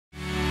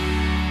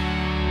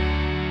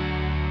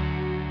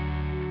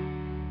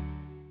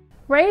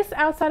Raised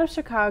outside of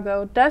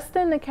Chicago,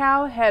 Dustin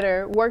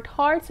Nakao-Haider worked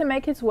hard to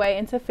make his way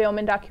into film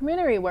and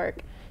documentary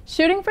work.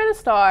 Shooting for the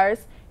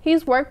stars,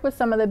 he's worked with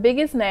some of the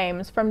biggest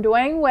names, from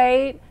Dwayne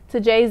Wade to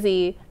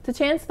Jay-Z to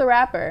Chance the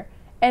Rapper.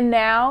 And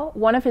now,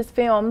 one of his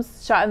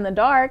films, Shot in the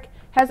Dark,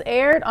 has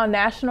aired on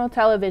national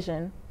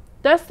television.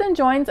 Dustin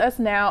joins us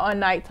now on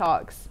Night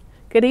Talks.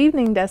 Good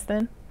evening,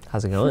 Dustin.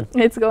 How's it going?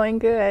 It's going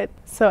good.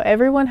 So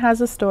everyone has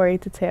a story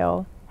to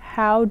tell.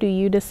 How do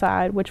you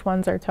decide which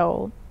ones are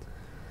told?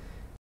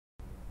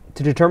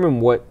 To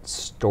determine what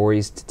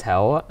stories to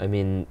tell, I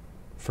mean,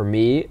 for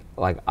me,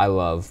 like, I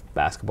love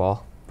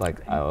basketball.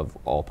 Like, I love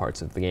all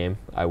parts of the game.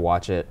 I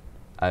watch it.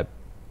 I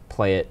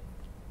play it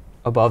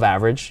above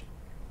average.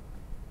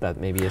 That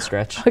may be a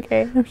stretch.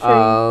 Okay, I'm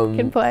sure you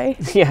can play.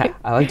 Yeah,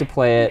 I like to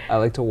play it. I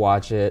like to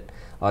watch it.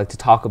 I like to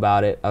talk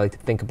about it. I like to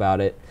think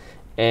about it.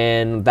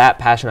 And that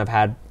passion I've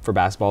had for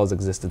basketball has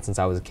existed since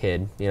I was a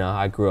kid. You know,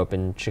 I grew up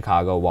in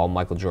Chicago while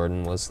Michael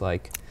Jordan was,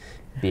 like,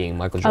 being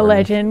Michael Jordan. A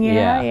legend,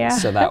 yeah.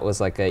 So that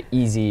was like an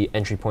easy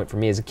entry point for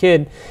me as a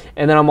kid.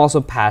 And then I'm also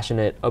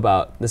passionate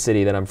about the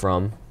city that I'm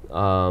from.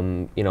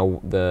 You know,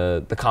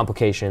 the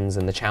complications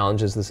and the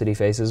challenges the city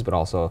faces, but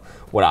also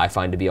what I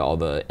find to be all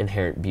the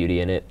inherent beauty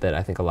in it that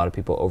I think a lot of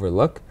people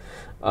overlook.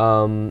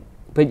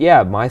 But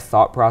yeah, my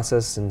thought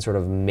process in sort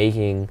of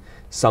making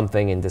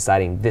something and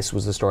deciding this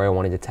was the story I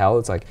wanted to tell,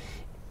 it's like,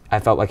 I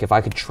felt like if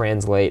I could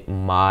translate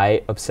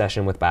my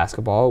obsession with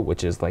basketball,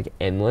 which is like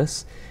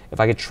endless,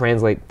 if I could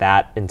translate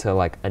that into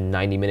like a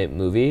 90-minute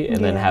movie and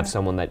then have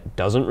someone that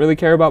doesn't really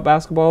care about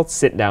basketball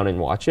sit down and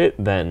watch it,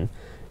 then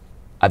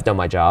I've done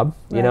my job,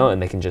 you know,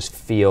 and they can just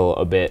feel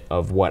a bit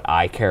of what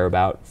I care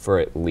about for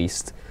at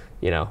least,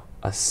 you know,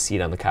 a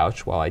seat on the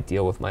couch while I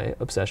deal with my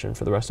obsession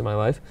for the rest of my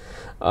life.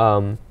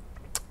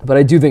 But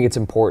I do think it's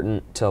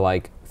important to,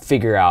 like,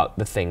 figure out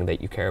the thing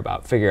that you care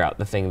about, figure out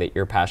the thing that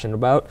you're passionate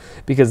about,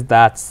 because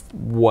that's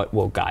what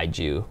will guide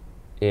you,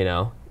 you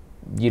know.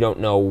 You don't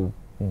know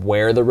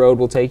where the road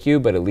will take you,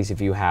 but at least if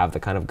you have the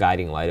kind of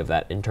guiding light of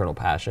that internal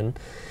passion,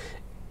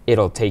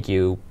 it'll take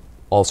you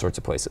all sorts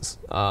of places.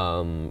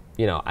 You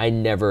know, I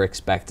never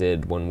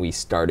expected when we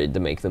started to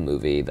make the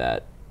movie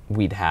that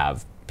we'd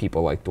have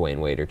people like Dwayne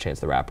Wade or Chance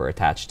the Rapper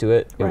attached to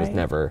it. It was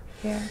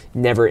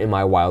never in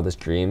my wildest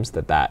dreams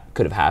that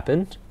could have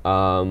happened.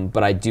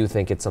 But I do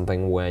think it's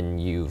something when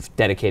you've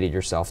dedicated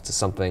yourself to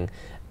something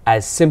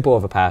as simple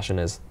of a passion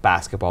as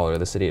basketball or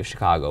the city of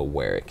Chicago,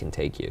 where it can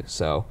take you.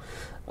 So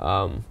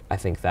I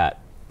think that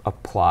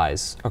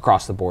applies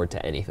across the board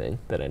to anything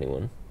that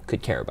anyone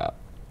could care about.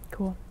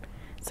 Cool.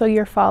 So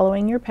you're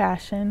following your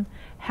passion.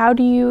 How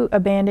do you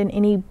abandon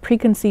any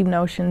preconceived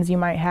notions you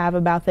might have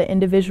about the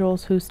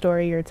individuals whose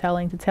story you're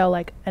telling to tell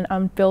like an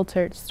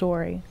unfiltered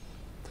story?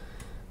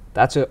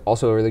 That's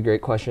also a really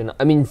great question.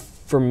 I mean,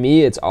 for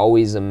me, it's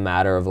always a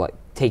matter of like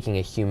taking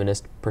a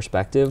humanist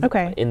perspective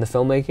in the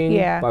filmmaking.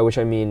 Yeah. By which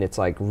I mean it's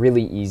like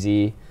really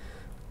easy,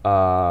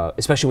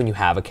 especially when you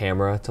have a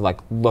camera, to like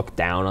look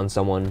down on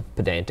someone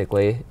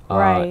pedantically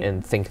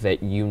and think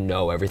that you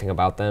know everything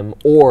about them,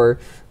 or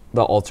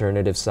the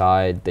alternative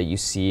side that you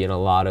see in a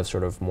lot of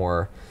sort of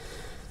more,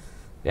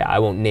 I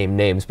won't name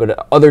names,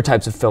 but other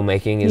types of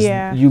filmmaking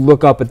is you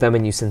look up at them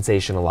and you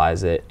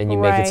sensationalize it and you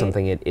make it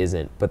something it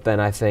isn't. But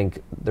then I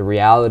think the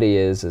reality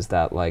is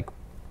that like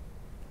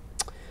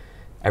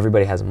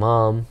everybody has a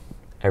mom,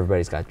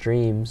 everybody's got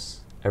dreams,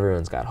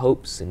 everyone's got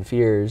hopes and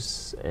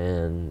fears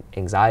and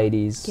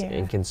anxieties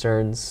and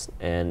concerns.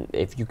 And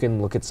if you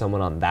can look at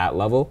someone on that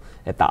level,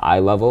 at the eye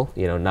level,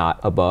 you know,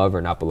 not above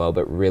or not below,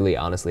 but really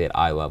honestly at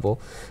eye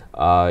level,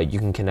 you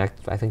can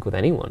connect, I think, with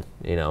anyone,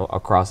 you know,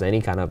 across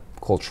any kind of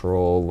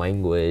cultural,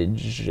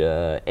 language,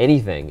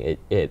 anything.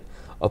 It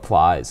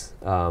applies.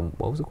 What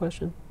was the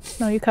question?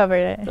 No, you covered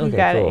it. Okay, you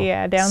got it.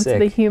 Yeah, down to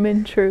the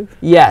human truth.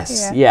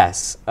 Yes,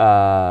 yes.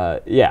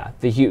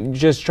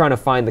 Just trying to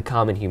find the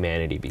common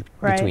humanity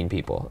between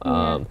people,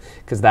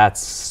 because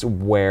that's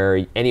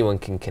where anyone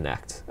can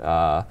connect.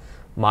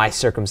 My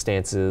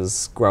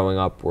circumstances growing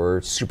up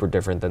were super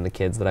different than the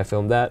kids that I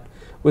filmed at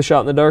with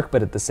Shot in the Dark,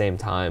 but at the same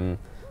time,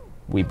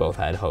 we both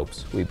had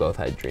hopes, we both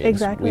had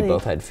dreams, we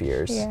both had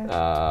fears,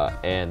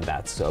 and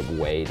that's a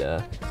way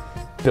to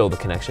build a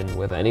connection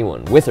with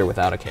anyone, with or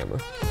without a camera.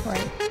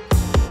 Right.